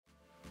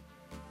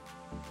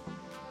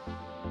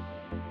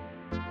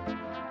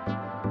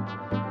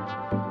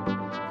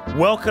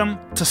Welcome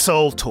to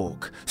Soul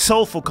Talk,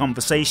 soulful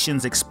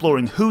conversations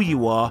exploring who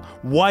you are,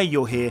 why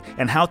you're here,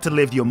 and how to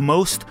live your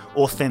most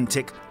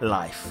authentic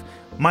life.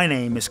 My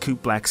name is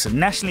Coop Blackson,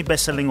 nationally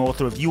best-selling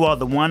author of You Are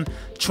the One,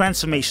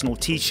 transformational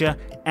teacher,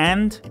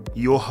 and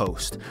your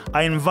host.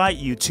 I invite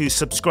you to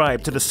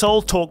subscribe to the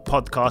Soul Talk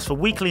podcast for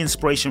weekly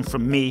inspiration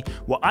from me,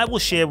 where I will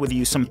share with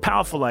you some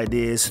powerful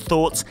ideas,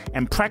 thoughts,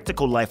 and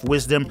practical life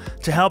wisdom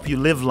to help you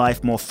live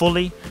life more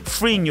fully,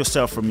 freeing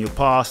yourself from your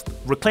past,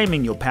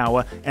 reclaiming your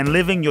power, and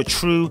living your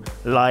true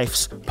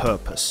life's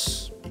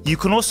purpose. You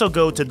can also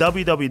go to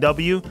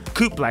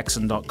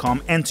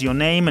www.coopblackson.com, enter your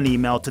name and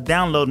email to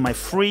download my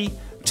free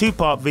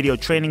 2-part video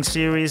training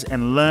series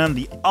and learn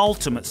the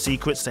ultimate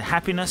secrets to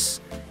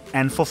happiness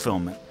and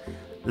fulfillment.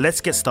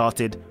 Let's get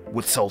started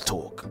with Soul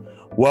Talk.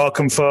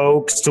 Welcome,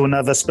 folks, to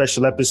another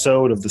special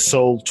episode of the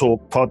Soul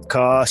Talk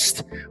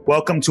podcast.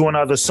 Welcome to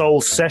another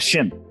Soul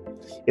Session.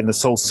 In the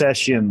Soul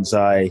Sessions,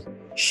 I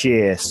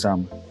share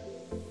some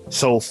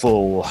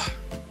soulful,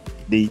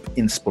 deep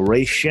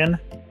inspiration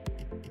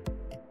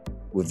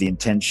with the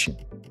intention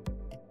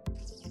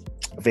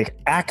of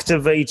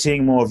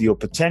activating more of your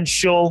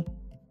potential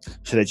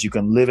so that you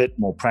can live it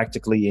more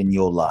practically in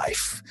your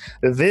life.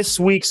 This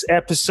week's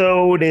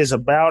episode is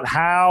about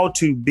how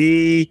to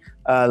be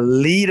a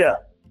leader.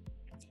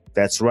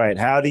 That's right.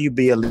 How do you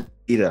be a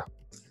leader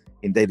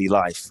in daily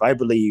life? I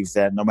believe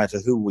that no matter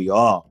who we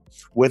are,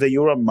 whether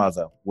you're a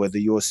mother, whether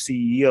you're a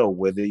CEO,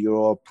 whether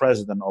you're a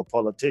president or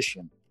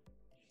politician,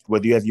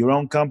 whether you have your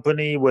own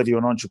company, whether you're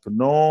an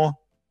entrepreneur,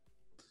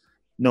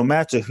 no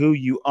matter who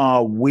you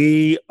are,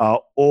 we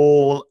are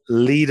all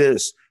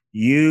leaders.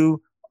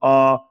 You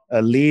are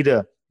a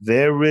leader.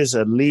 There is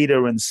a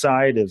leader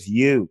inside of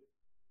you.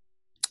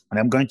 And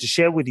I'm going to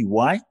share with you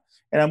why.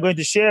 And I'm going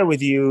to share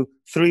with you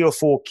 3 or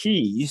 4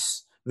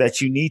 keys that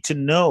you need to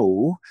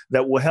know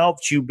that will help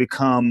you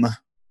become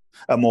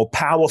a more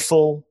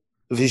powerful,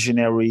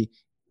 visionary,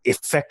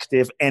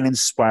 effective, and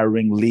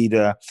inspiring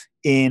leader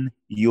in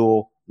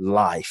your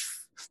life.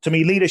 To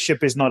me,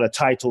 leadership is not a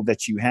title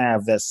that you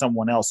have that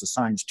someone else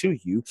assigns to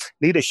you.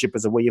 Leadership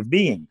is a way of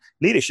being.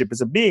 Leadership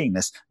is a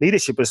beingness.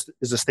 Leadership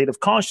is a state of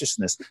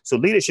consciousness. So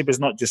leadership is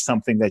not just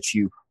something that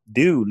you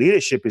do.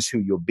 Leadership is who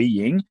you're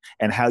being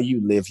and how you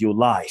live your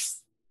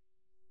life.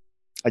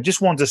 I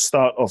just want to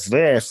start off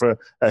there for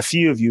a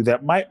few of you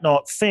that might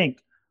not think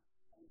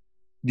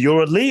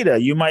you're a leader.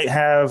 You might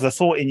have a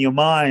thought in your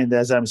mind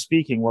as I'm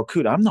speaking, well,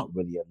 Coot, I'm not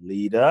really a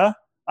leader.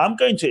 I'm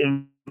going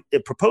to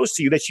propose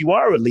to you that you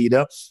are a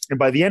leader. And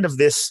by the end of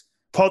this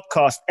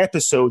podcast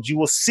episode, you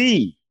will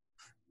see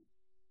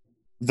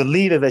the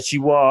leader that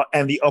you are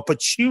and the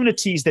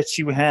opportunities that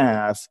you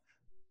have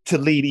to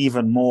lead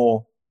even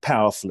more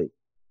powerfully.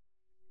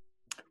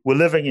 We're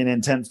living in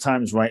intense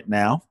times right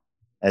now.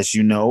 As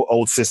you know,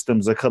 old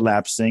systems are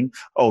collapsing.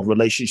 Old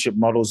relationship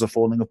models are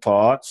falling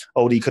apart.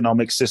 Old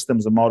economic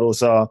systems and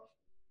models are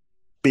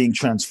being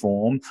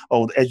transformed.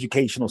 Old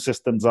educational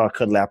systems are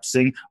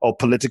collapsing. Old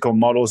political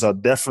models are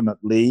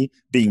definitely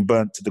being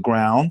burnt to the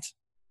ground.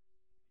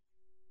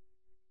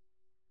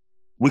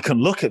 We can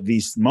look at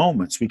these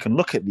moments. We can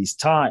look at these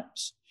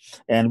times.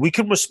 And we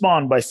can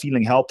respond by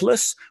feeling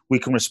helpless. We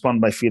can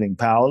respond by feeling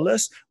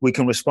powerless. We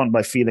can respond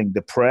by feeling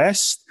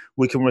depressed.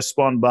 We can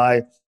respond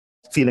by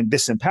feeling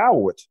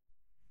disempowered.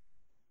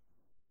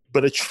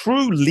 But a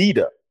true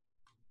leader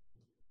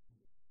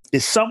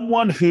is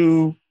someone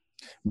who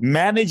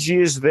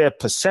manages their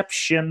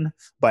perception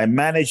by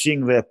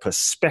managing their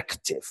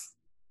perspective.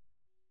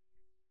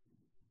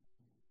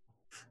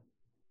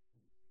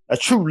 A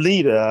true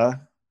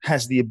leader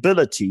has the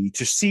ability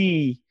to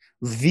see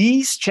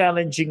these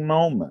challenging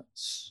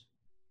moments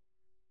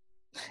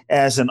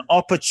as an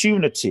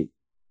opportunity.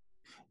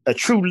 A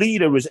true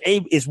leader is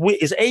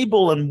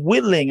able and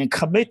willing and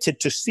committed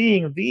to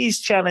seeing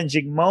these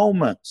challenging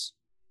moments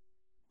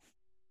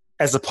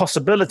as a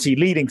possibility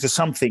leading to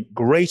something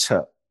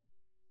greater.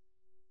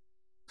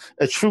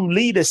 A true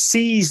leader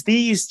sees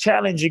these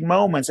challenging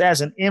moments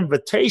as an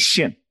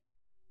invitation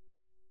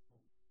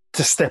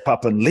to step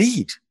up and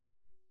lead,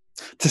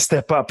 to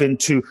step up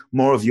into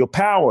more of your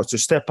power, to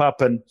step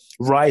up and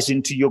rise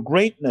into your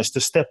greatness, to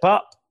step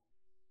up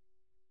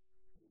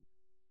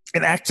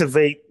and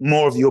activate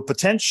more of your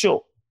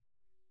potential.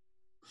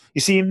 You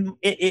see,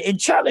 in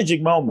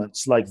challenging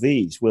moments like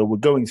these, where we're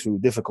going through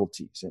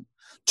difficulties and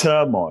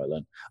turmoil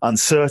and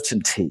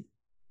uncertainty,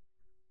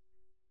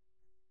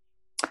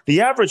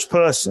 the average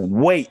person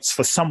waits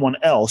for someone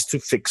else to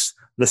fix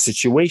the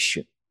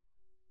situation.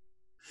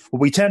 What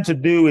we tend to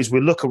do is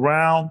we look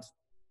around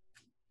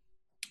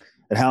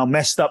at how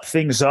messed up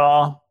things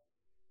are,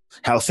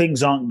 how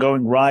things aren't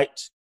going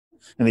right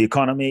in the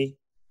economy,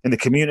 in the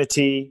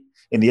community,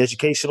 in the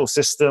educational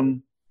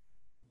system.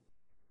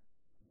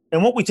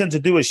 And what we tend to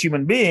do as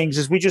human beings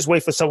is we just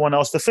wait for someone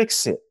else to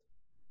fix it.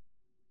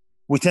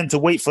 We tend to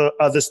wait for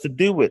others to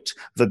do it.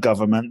 The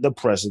government, the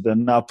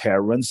president, our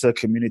parents, the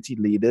community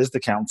leaders, the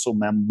council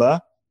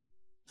member.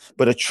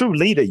 But a true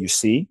leader, you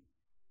see,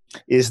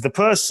 is the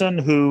person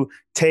who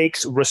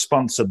takes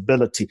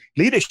responsibility.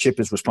 Leadership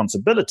is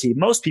responsibility.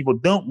 Most people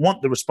don't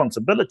want the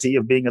responsibility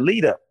of being a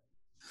leader.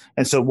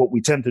 And so what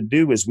we tend to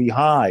do is we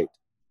hide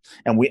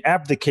and we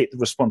abdicate the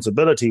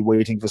responsibility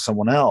waiting for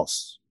someone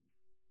else.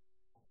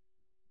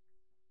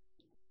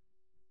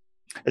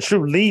 A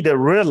true leader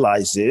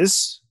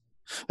realizes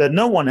that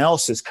no one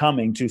else is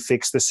coming to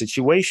fix the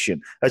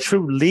situation. A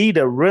true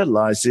leader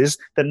realizes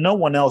that no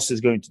one else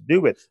is going to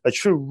do it. A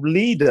true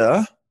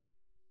leader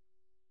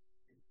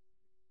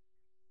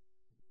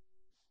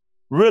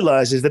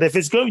realizes that if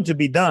it's going to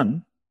be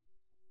done,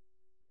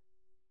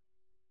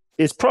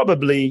 it's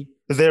probably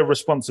their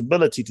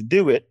responsibility to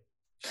do it.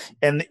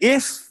 And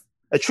if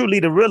a true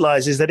leader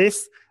realizes that if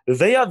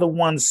they are the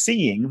ones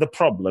seeing the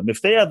problem,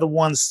 if they are the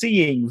ones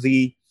seeing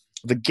the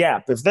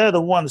gap, if they're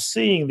the ones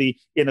seeing the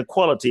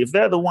inequality, if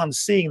they're the ones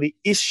seeing the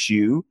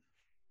issue,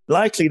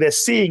 likely they're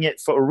seeing it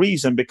for a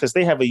reason because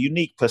they have a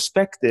unique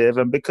perspective.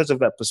 And because of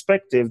that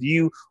perspective,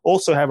 you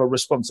also have a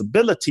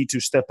responsibility to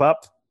step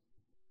up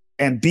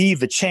and be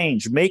the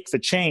change, make the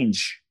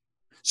change.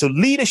 So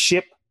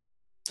leadership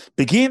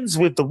begins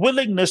with the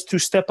willingness to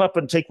step up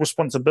and take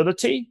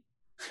responsibility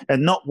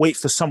and not wait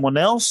for someone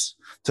else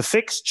to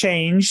fix,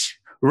 change,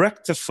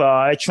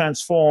 rectify,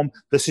 transform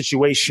the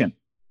situation.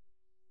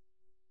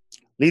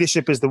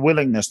 Leadership is the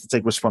willingness to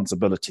take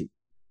responsibility.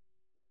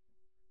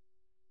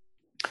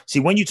 See,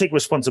 when you take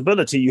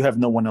responsibility, you have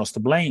no one else to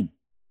blame.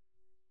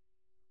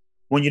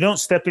 When you don't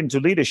step into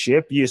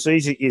leadership,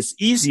 it's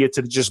easier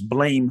to just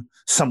blame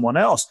someone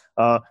else.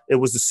 It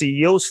was the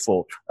CEO's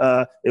fault.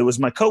 It was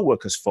my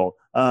coworker's fault.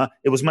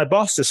 It was my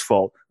boss's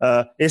fault.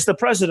 It's the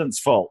president's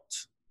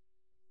fault.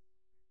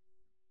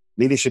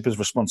 Leadership is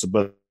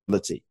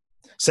responsibility.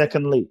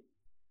 Secondly,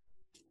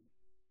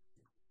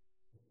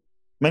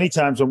 many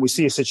times when we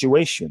see a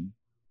situation,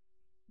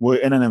 we're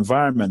in an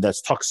environment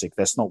that's toxic,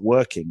 that's not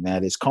working,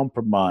 that is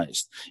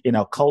compromised. In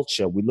our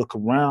culture, we look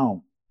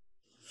around.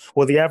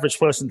 What the average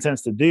person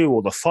tends to do,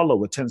 or the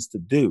follower tends to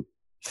do,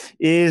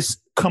 is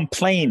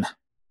complain.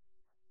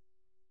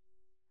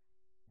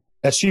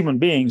 As human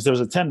beings,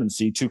 there's a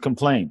tendency to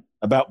complain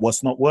about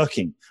what's not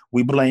working.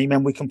 We blame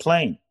and we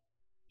complain.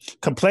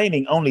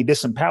 Complaining only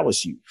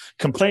disempowers you.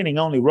 Complaining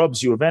only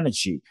robs you of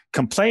energy.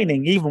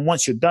 Complaining, even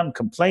once you're done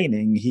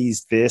complaining,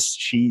 he's this,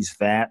 she's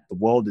that, the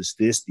world is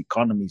this, the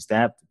economy's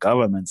that, the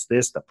government's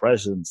this, the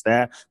president's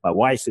that, my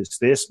wife is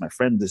this, my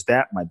friend is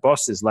that, my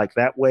boss is like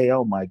that way.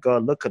 Oh my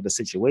God, look at the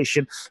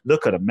situation.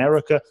 Look at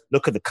America.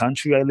 Look at the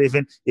country I live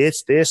in.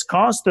 It's this,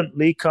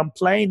 constantly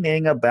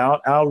complaining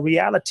about our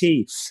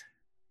reality.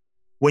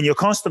 When you're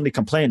constantly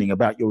complaining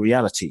about your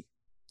reality,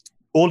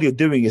 all you're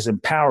doing is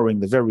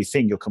empowering the very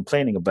thing you're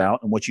complaining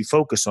about, and what you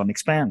focus on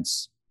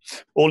expands.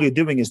 All you're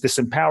doing is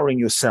disempowering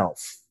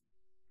yourself.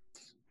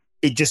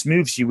 It just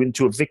moves you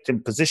into a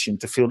victim position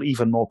to feel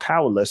even more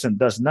powerless and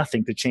does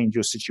nothing to change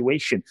your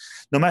situation.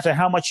 No matter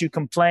how much you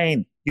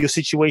complain, your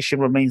situation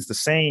remains the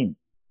same.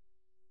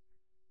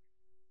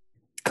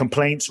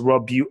 Complaints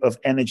rob you of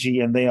energy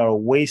and they are a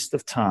waste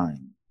of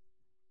time.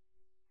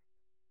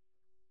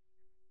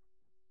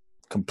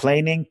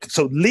 Complaining.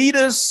 So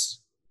leaders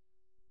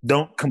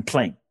don't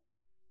complain.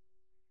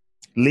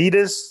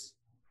 Leaders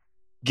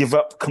give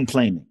up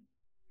complaining.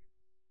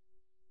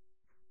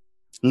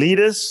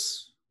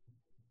 Leaders,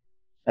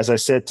 as I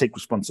said, take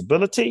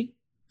responsibility,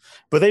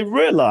 but they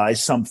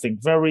realize something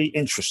very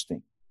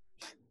interesting.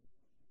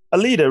 A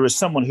leader is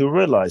someone who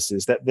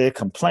realizes that their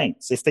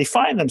complaints, if they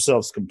find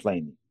themselves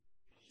complaining,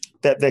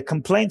 that their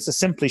complaints are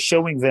simply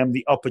showing them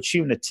the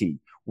opportunity,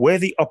 where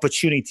the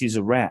opportunities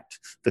are at.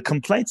 The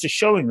complaints are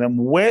showing them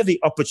where the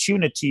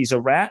opportunities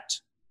are at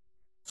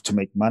to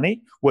make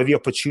money, where the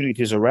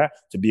opportunities are at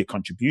to be a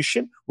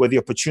contribution, where the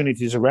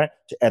opportunities are at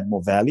to add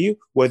more value,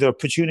 where the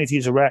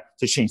opportunities are at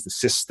to change the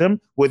system,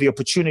 where the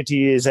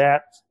opportunity is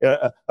are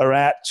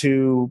at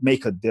to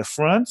make a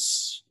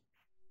difference,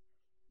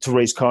 to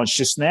raise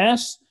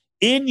consciousness.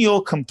 In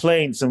your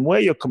complaints, and where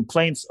your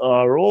complaints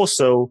are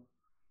also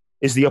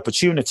is the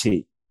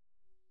opportunity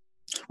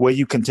where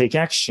you can take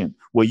action,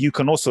 where you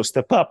can also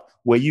step up,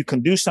 where you can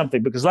do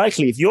something. Because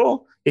likely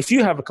if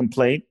you have a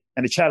complaint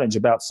and a challenge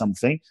about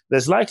something,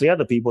 there's likely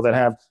other people that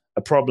have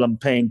a problem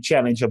paying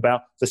challenge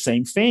about the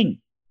same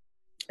thing.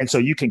 And so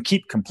you can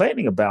keep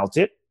complaining about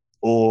it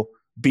or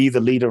be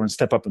the leader and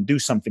step up and do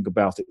something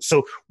about it.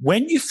 So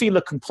when you feel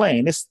a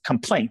complaint,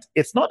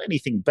 it's not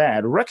anything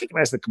bad.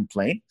 Recognize the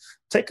complaint,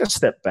 take a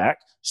step back,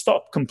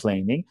 stop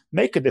complaining,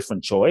 make a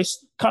different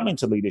choice, come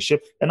into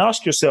leadership and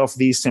ask yourself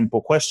these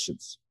simple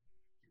questions.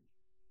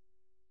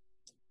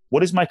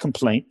 What is my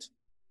complaint?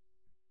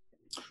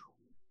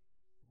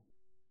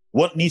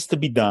 What needs to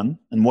be done,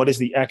 and what is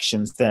the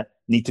actions that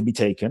need to be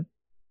taken?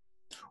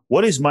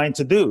 What is mine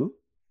to do?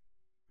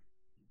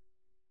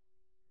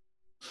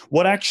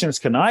 What actions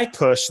can I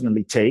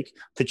personally take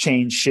to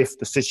change, shift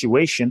the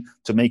situation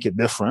to make it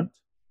different?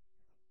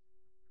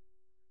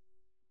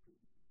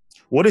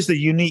 What is the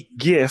unique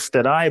gift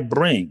that I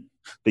bring,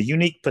 the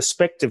unique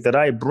perspective that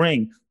I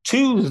bring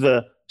to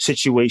the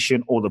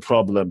situation or the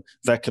problem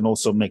that can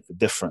also make the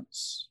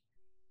difference?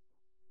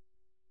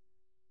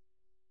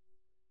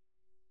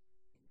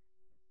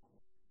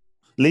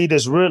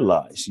 Leaders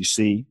realize, you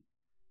see,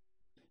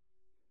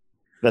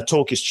 that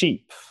talk is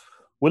cheap.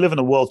 We live in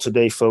a world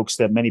today, folks,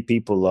 that many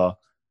people are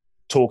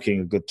talking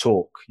a good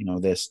talk.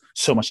 There's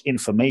so much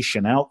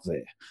information out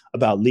there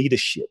about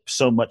leadership,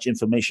 so much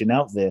information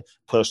out there,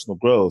 personal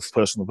growth,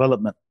 personal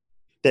development,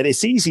 that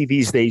it's easy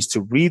these days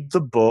to read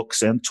the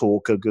books and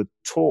talk a good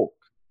talk.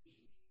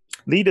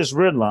 Leaders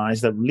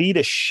realize that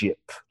leadership,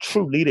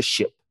 true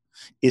leadership,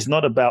 is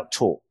not about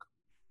talk.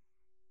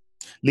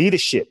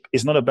 Leadership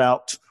is not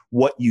about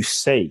what you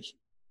say,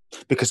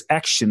 because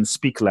actions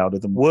speak louder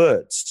than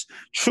words.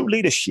 True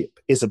leadership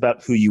is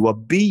about who you are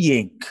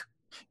being,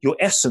 your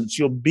essence,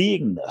 your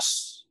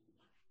beingness,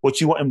 what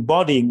you are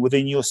embodying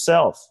within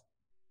yourself.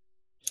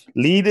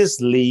 Leaders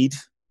lead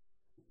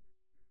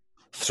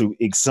through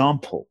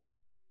example.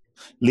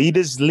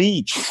 Leaders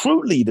lead,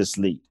 true leaders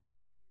lead,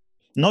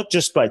 not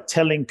just by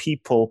telling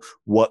people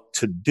what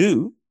to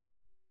do,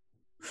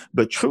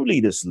 but true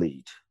leaders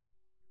lead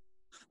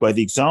by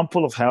the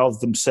example of how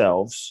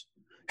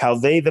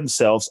they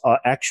themselves are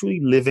actually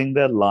living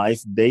their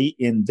life day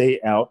in, day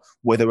out,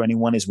 whether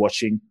anyone is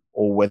watching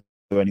or whether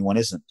anyone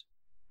isn't.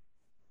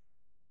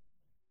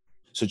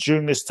 So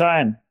during this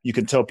time, you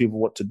can tell people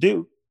what to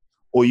do,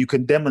 or you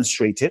can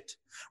demonstrate it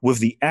with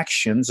the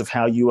actions of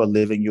how you are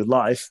living your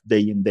life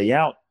day in, day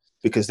out,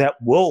 because that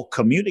will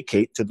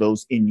communicate to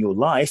those in your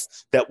life,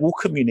 that will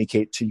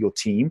communicate to your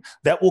team,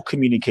 that will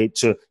communicate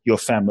to your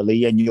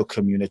family and your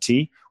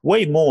community,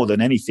 way more than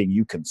anything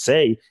you can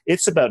say.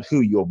 It's about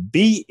who you're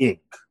being,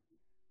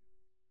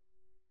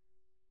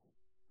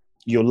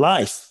 your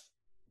life.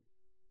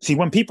 See,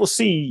 when people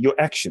see your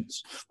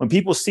actions, when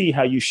people see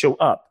how you show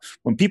up,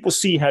 when people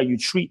see how you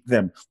treat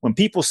them, when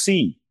people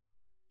see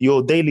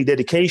your daily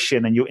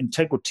dedication and your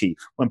integrity,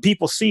 when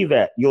people see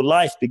that, your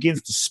life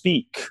begins to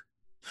speak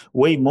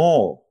way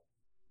more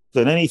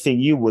than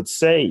anything you would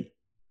say.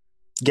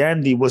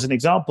 Gandhi was an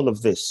example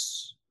of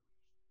this.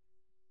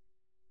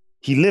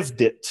 He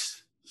lived it.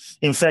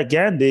 In fact,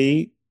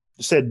 Gandhi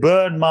said,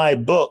 "Burn my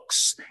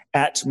books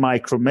at my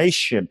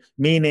cremation,"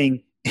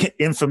 meaning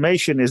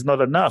information is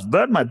not enough.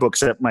 Burn my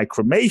books at my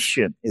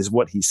cremation is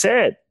what he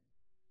said.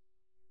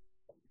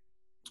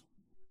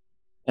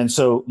 And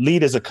so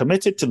leaders are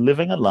committed to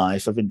living a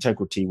life of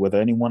integrity, whether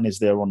anyone is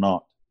there or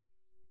not.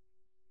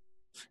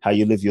 How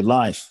you live your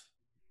life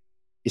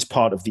is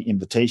part of the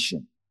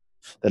invitation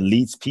that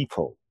leads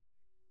people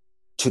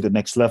to the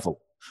next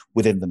level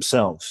within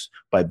themselves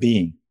by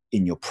being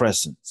in your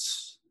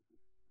presence.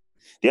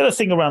 The other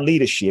thing around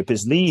leadership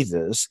is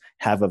leaders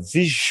have a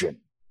vision.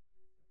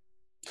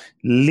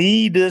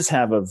 Leaders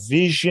have a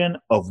vision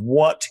of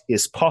what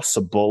is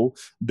possible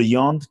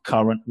beyond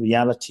current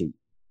reality.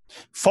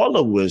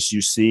 Followers,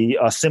 you see,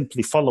 are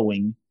simply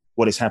following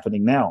what is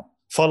happening now,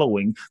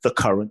 following the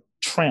current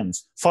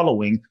trends,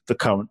 following the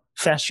current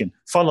fashion,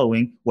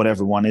 following what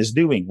everyone is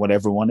doing, what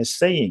everyone is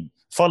saying,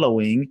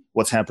 following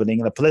what's happening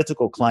in the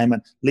political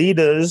climate.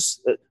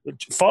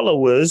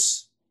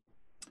 Followers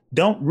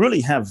don't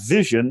really have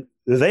vision.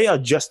 They are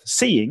just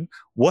seeing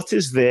what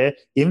is there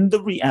in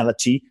the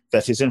reality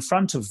that is in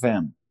front of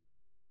them.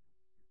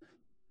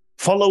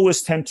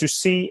 Followers tend to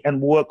see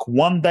and work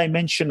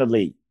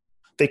one-dimensionally.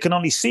 They can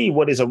only see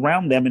what is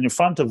around them and in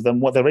front of them,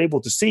 what they're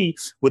able to see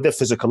with their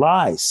physical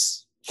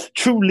eyes.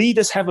 True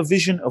leaders have a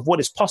vision of what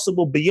is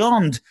possible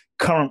beyond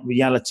current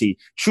reality.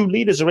 True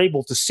leaders are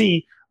able to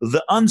see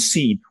the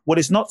unseen, what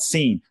is not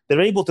seen.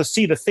 They're able to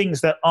see the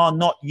things that are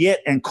not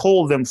yet and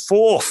call them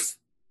forth.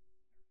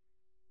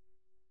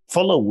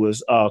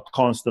 Followers are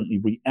constantly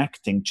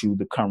reacting to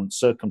the current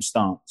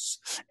circumstance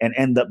and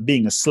end up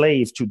being a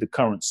slave to the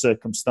current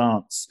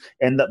circumstance,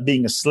 end up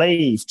being a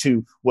slave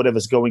to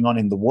whatever's going on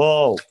in the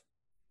world,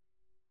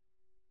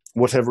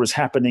 whatever is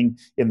happening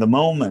in the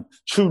moment.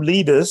 True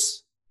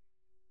leaders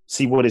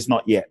see what is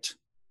not yet.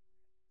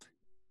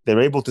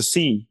 They're able to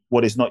see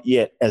what is not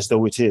yet as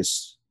though it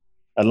is.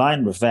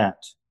 Align with that.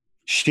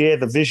 Share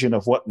the vision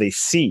of what they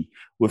see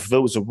with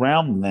those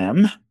around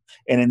them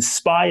and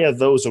inspire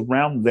those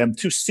around them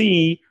to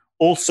see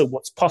also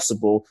what's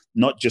possible,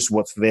 not just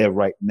what's there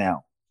right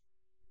now.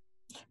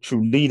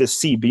 True leaders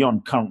see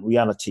beyond current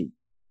reality.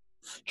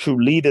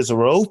 True leaders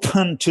are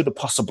open to the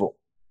possible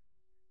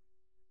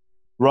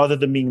rather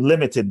than being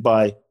limited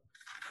by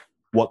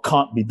what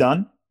can't be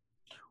done,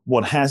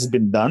 what has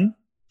been done,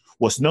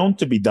 what's known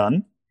to be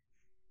done,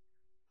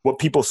 what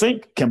people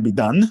think can be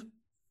done.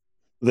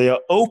 They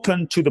are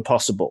open to the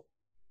possible.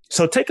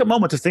 So take a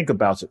moment to think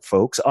about it,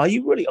 folks. Are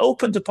you really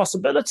open to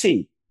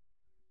possibility?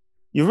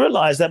 You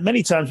realize that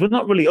many times we're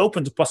not really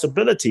open to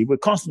possibility. We're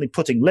constantly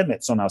putting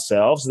limits on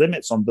ourselves,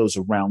 limits on those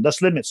around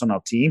us, limits on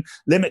our team,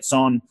 limits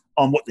on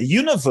what the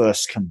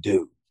universe can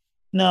do.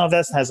 No,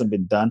 that hasn't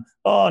been done.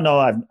 Oh, no,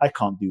 I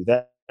can't do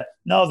that.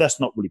 No, that's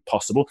not really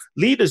possible.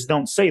 Leaders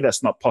don't say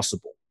that's not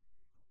possible.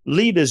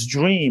 Leaders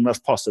dream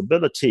of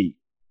possibility.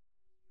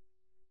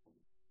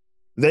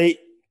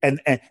 And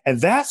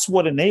that's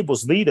what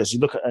enables leaders. You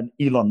look at an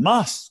Elon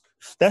Musk.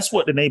 That's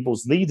what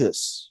enables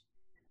leaders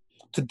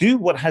to do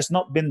what has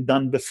not been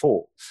done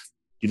before.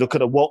 You look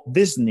at a Walt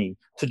Disney,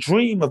 to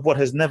dream of what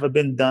has never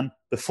been done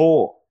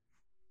before.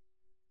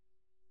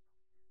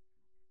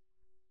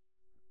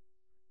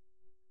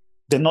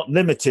 They're not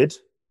limited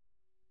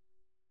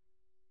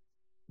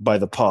by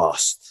the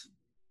past.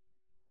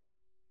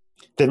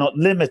 They're not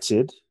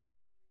limited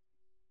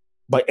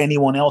by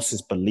anyone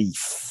else's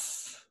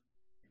belief.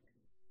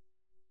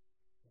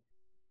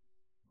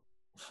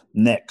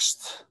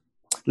 Next,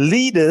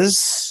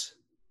 leaders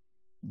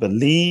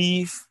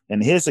believe,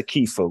 and here's the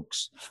key,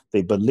 folks,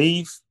 they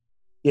believe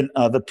in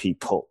other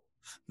people.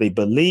 They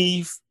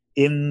believe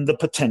in the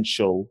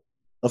potential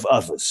of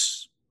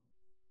others.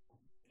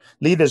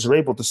 Leaders are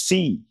able to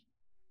see,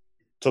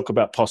 talk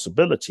about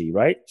possibility,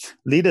 right?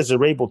 Leaders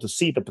are able to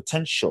see the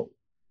potential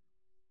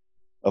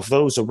of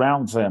those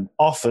around them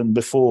often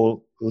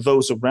before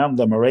those around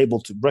them are able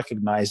to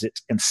recognize it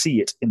and see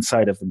it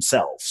inside of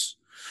themselves.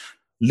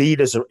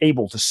 Leaders are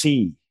able to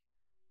see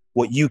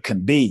what you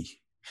can be.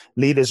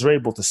 Leaders are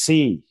able to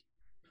see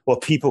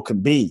what people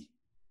can be.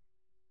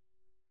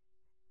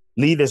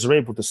 Leaders are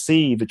able to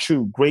see the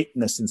true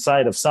greatness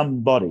inside of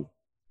somebody,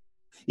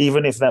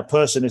 even if that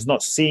person is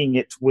not seeing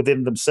it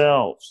within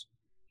themselves.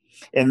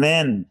 And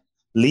then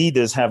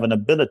leaders have an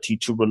ability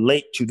to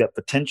relate to that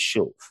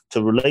potential,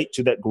 to relate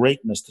to that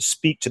greatness, to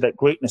speak to that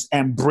greatness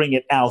and bring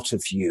it out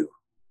of you.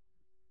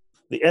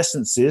 The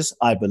essence is,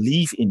 I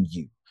believe in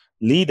you.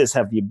 Leaders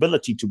have the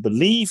ability to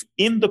believe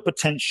in the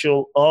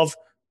potential and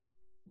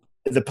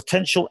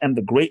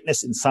the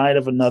greatness inside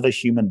of another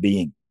human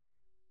being.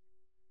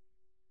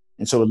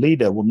 And so a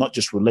leader will not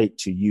just relate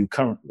to you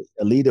currently.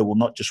 A leader will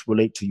not just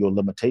relate to your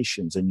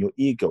limitations and your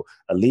ego.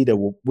 A leader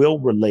will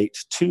relate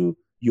to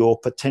your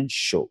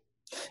potential.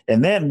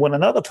 And then when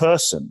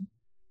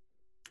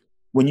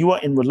you are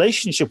in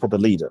relationship with a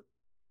leader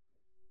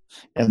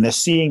and they're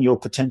seeing your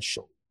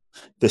potential,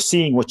 they're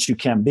seeing what you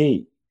can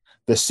be,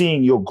 they're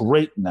seeing your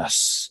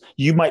greatness.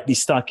 You might be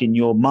stuck in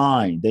your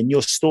mind and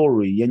your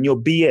story and your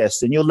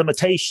BS and your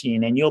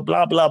limitation and your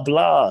blah, blah,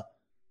 blah.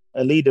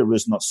 A leader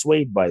is not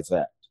swayed by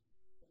that.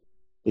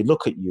 They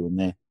look at you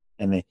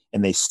and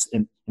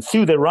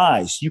through their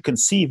eyes, you can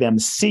see them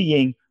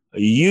seeing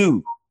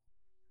you.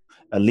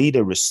 A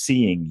leader is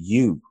seeing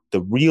you,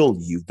 the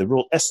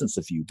real essence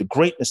of you, the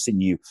greatness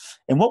in you.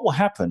 And what will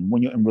happen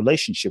when you're in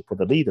relationship with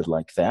a leader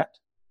like that?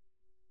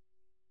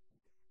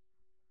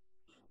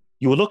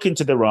 You will look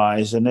into their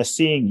eyes and they're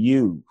seeing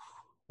you,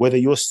 whether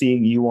you're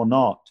seeing you or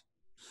not.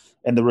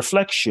 And the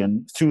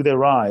reflection through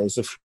their eyes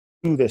of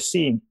who they're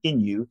seeing in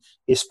you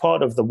is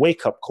part of the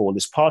wake-up call,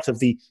 is part of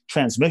the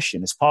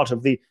transmission, is part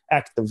of the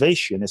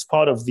activation, is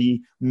part of the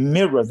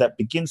mirror that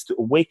begins to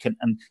awaken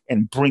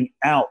and bring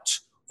out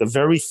the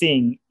very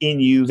thing in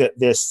you that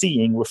they're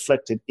seeing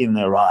reflected in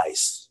their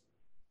eyes.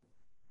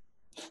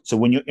 So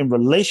when you're in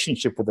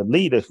relationship with a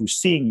leader who's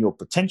seeing your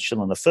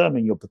potential and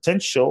affirming your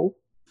potential,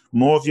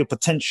 more of your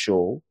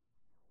potential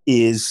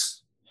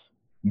is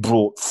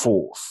brought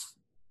forth.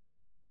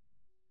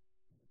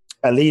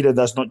 A leader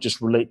does not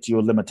just relate to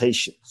your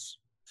limitations.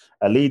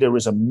 A leader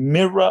is a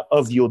mirror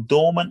of your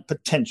dormant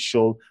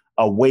potential,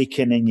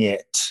 awakening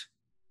it.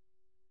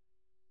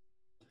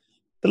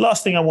 The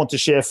last thing I want to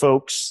share,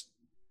 folks,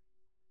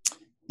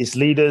 is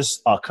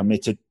leaders are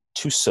committed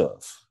to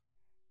serve,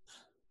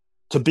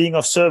 to being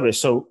of service.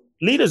 So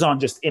leaders aren't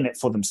just in it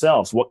for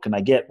themselves. What can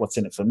I get? What's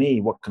in it for me?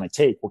 What can I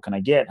take? What can I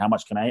get? How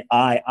much can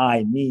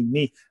I,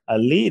 me. A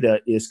leader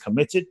is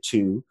committed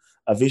to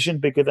a vision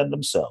bigger than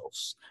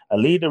themselves. A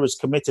leader is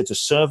committed to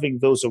serving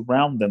those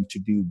around them to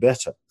do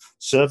better,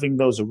 serving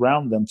those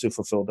around them to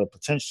fulfill their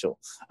potential.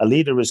 A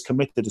leader is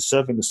committed to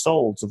serving the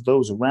souls of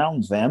those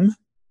around them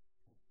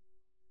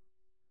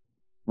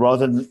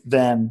rather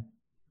than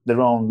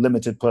their own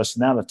limited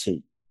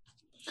personality,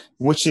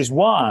 which is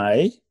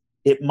why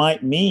it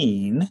might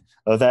mean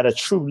that a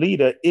true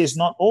leader is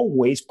not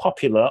always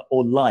popular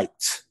or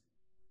liked.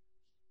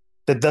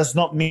 That does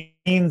not mean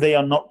they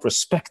are not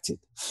respected,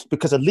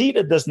 because a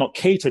leader does not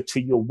cater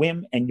to your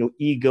whim and your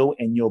ego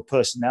and your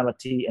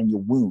personality and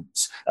your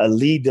wounds. A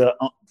leader,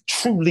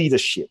 true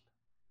leadership,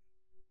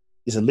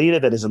 is a leader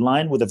that is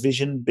aligned with a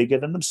vision bigger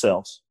than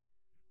themselves,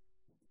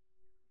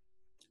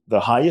 the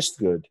highest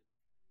good,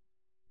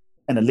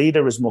 and a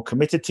leader is more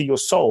committed to your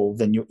soul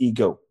than your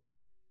ego.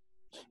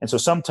 And so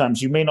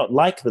sometimes you may not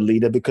like the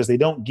leader because they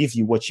don't give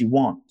you what you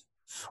want,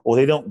 or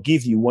they don't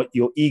give you what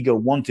your ego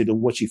wanted or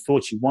what you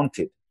thought you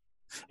wanted.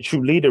 A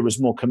true leader is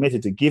more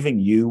committed to giving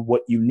you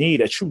what you need.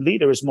 A true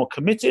leader is more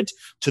committed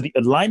to the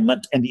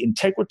alignment and the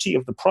integrity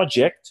of the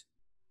project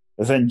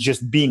than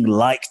just being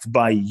liked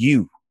by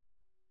you.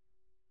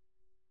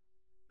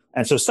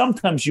 And so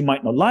sometimes you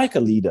might not like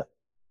a leader,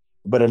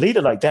 but a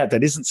leader like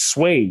that isn't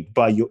swayed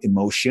by your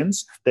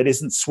emotions, that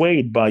isn't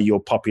swayed by your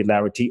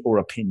popularity or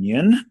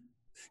opinion,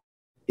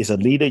 is a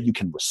leader you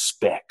can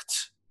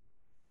respect.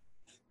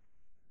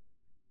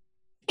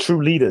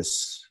 True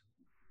leaders,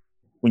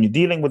 when you're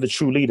dealing with a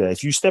true leader,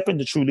 if you step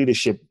into true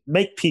leadership,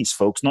 make peace,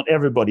 folks. Not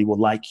everybody will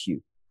like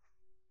you.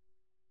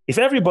 If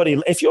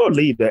you're a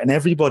leader and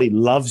everybody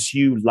loves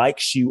you,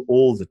 likes you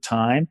all the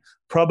time,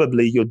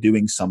 probably you're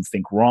doing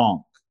something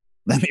wrong.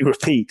 Let me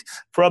repeat,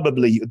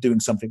 probably you're doing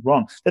something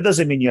wrong. That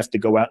doesn't mean you have to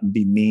go out and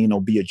be mean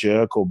or be a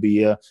jerk or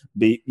be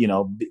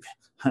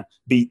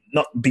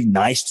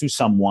nice to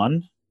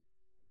someone.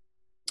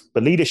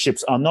 But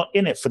leaderships are not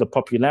in it for the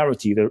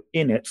popularity. They're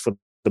in it for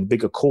the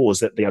bigger cause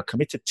that they are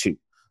committed to,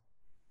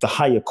 the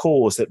higher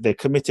cause that they're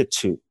committed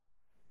to.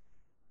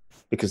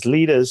 Because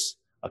leaders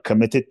are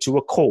committed to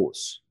a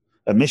cause,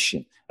 a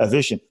mission, a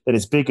vision that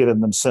is bigger than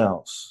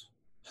themselves.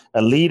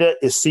 A leader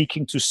is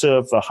seeking to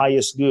serve the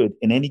highest good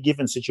in any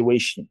given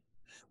situation,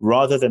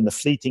 rather than the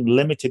fleeting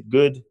limited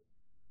good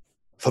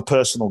for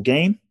personal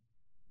gain,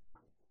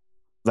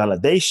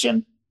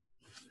 validation,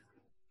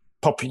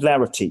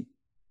 popularity.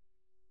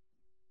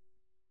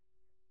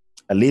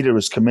 A leader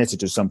is committed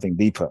to something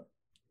deeper.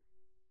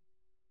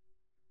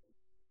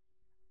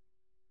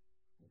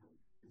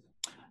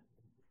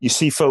 You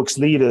see, folks,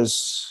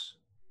 leaders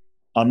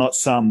are not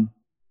some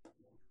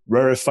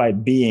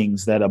rarefied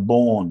beings that are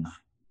born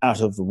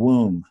out of the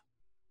womb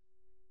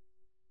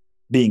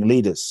being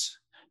leaders.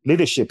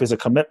 Leadership is a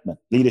commitment.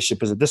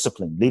 Leadership is a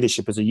discipline.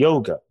 Leadership is a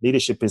yoga.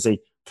 Leadership is a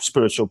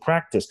spiritual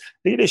practice.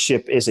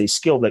 Leadership is a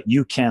skill that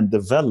you can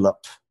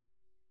develop.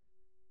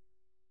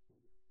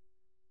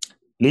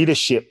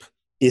 Leadership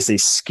is a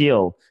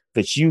skill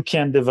that you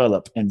can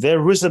develop. And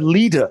there is a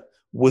leader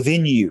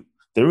within you.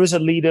 There is a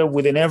leader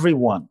within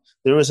everyone.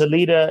 There is a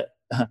leader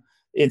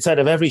inside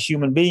of every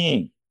human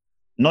being,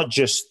 not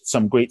just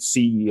some great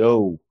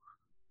CEO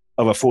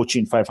of a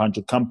Fortune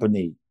 500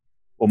 company,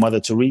 or Mother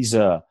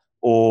Teresa,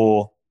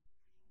 or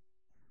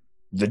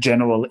the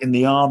general in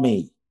the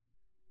army.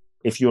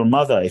 If you're a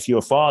mother, if you're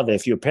a father,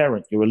 if you're a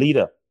parent, you're a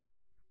leader.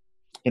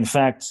 In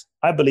fact,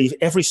 I believe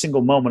every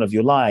single moment of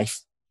your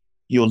life,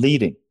 you're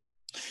leading.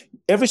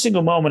 Every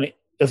single moment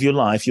of your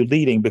life, you're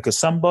leading because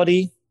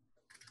somebody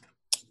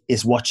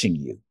is watching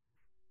you.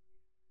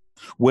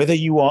 Whether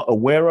you are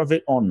aware of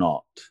it or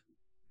not,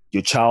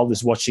 your child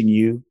is watching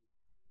you,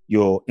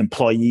 your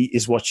employee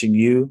is watching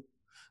you,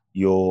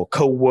 your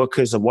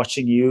co-workers are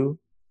watching you,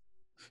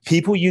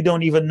 people you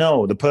don't even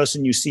know, the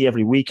person you see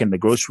every week in the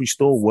grocery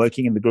store,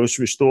 working in the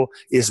grocery store,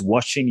 is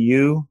watching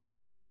you.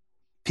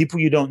 People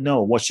you don't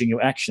know watching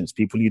your actions,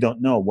 people you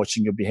don't know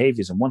watching your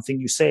behaviors. And one thing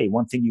you say,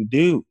 one thing you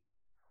do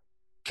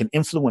can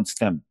influence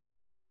them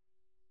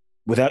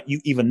without you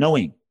even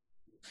knowing.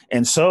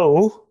 And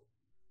so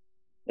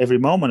every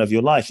moment of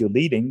your life you're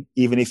leading,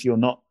 even if you're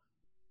not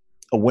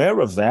aware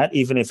of that,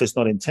 even if it's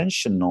not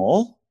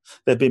intentional.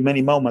 There have been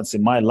many moments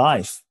in my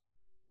life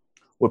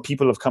where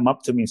people have come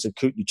up to me and said,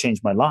 "Kute, you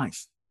changed my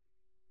life."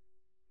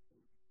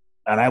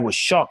 And I was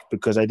shocked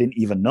because I didn't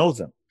even know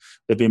them.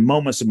 There have been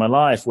moments in my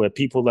life where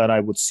people that I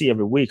would see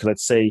every week,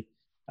 let's say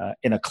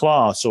in a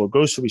class or a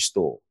grocery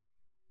store,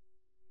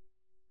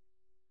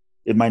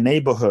 in my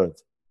neighborhood,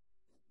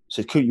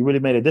 said, "Kute, you really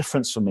made a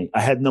difference for me.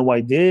 I had no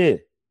idea."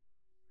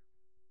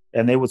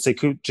 And they would say,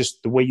 "Kute,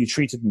 just the way you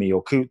treated me,"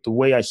 or "Kute, the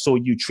way I saw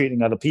you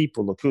treating other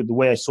people," or "Kute, the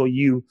way I saw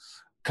you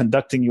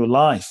conducting your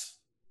life."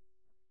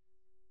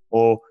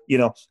 Or,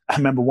 I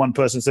remember one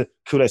person said,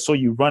 "Kute, I saw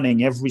you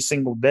running every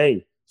single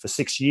day for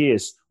 6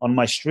 years on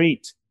my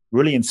street.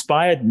 Really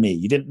inspired me.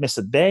 You didn't miss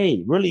a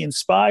day. Really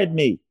inspired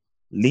me."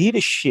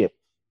 Leadership.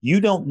 You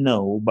don't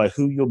know by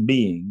who you're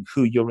being,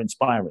 who you're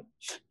inspiring.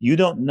 You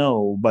don't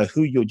know by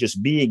who you're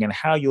just being and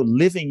how you're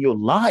living your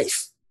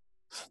life,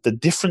 the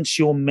difference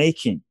you're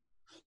making.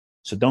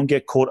 So don't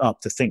get caught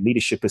up to think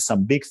leadership is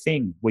some big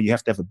thing where you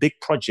have to have a big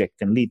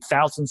project and lead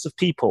thousands of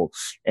people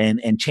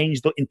and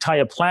change the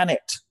entire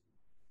planet.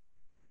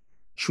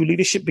 True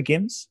leadership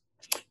begins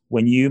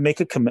when you make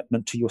a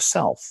commitment to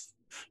yourself.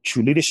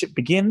 True leadership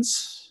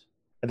begins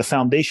at the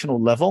foundational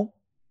level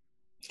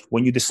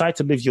when you decide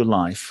to live your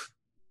life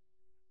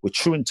with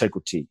true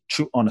integrity,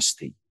 true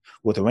honesty,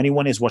 whether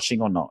anyone is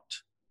watching or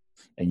not.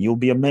 And you'll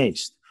be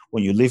amazed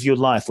when you live your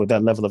life with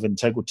that level of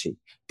integrity.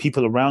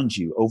 People around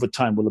you over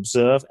time will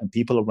observe, and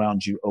people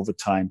around you over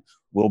time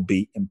will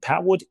be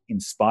empowered,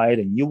 inspired,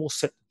 and you will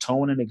set the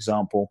tone and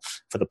example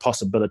for the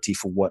possibility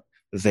for what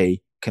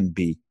they can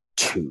be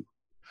too.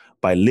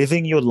 By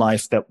living your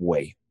life that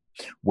way,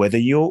 whether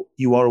you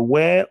are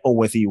aware or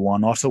whether you are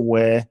not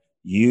aware,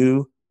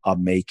 you are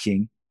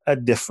making a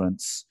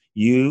difference.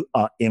 You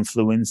are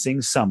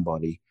influencing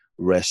somebody.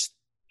 Rest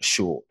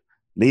assured.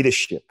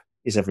 Leadership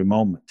is every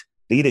moment.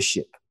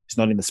 Leadership is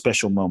not in the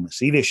special moments.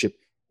 Leadership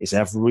is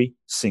every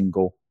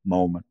single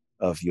moment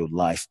of your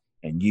life,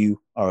 and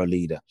you are a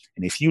leader.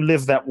 And if you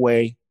live that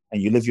way,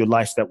 and you live your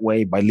life that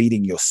way by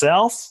leading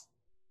yourself,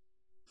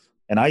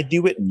 and I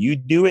do it, and you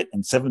do it,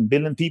 and 7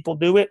 billion people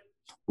do it,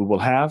 we will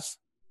have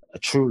a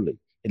truly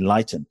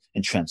enlightened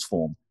and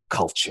transformed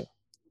culture.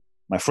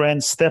 My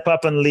friends, step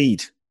up and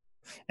lead,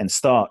 and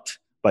start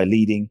by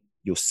leading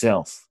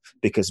yourself,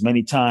 because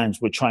many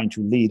times we're trying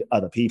to lead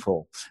other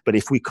people. But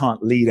if we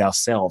can't lead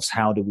ourselves,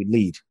 how do we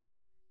lead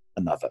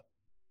another?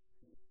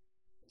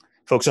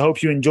 Folks, I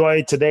hope you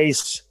enjoyed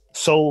today's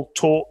Soul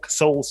Talk,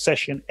 Soul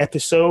Session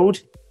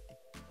episode.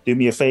 Do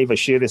me a favor,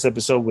 share this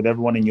episode with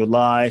everyone in your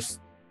life.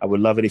 I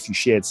would love it if you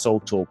shared Soul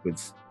Talk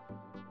with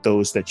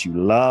those that you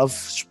love.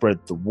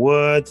 Spread the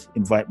word,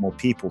 invite more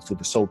people to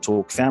the Soul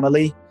Talk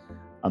family.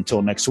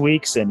 Until next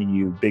week, sending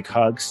you big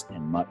hugs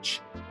and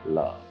much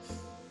love.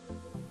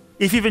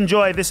 If you've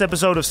enjoyed this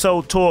episode of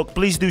Soul Talk,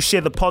 please do share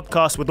the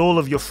podcast with all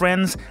of your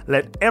friends.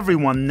 Let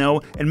everyone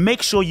know and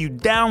make sure you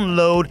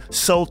download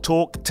Soul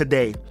Talk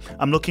today.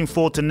 I'm looking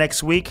forward to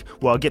next week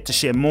where I'll get to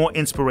share more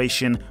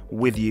inspiration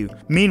with you.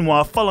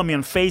 Meanwhile, follow me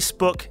on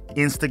Facebook,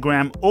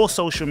 Instagram, or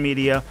social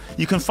media.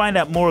 You can find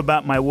out more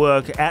about my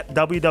work at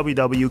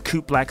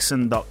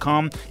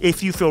www.coopblackson.com.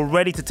 If you feel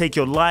ready to take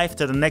your life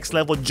to the next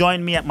level,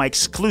 join me at my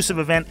exclusive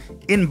event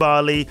in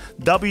Bali,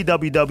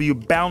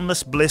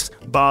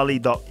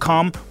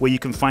 www.boundlessblissbali.com, where you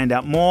can find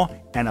out more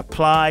and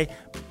apply.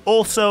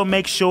 Also,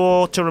 make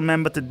sure to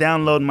remember to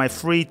download my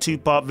free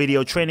 2-part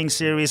video training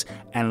series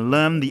and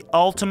learn the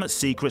ultimate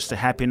secrets to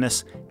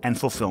happiness and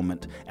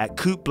fulfillment at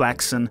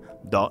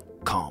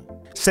coopblackson.com.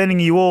 Sending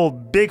you all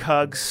big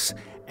hugs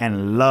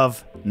and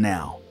love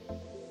now.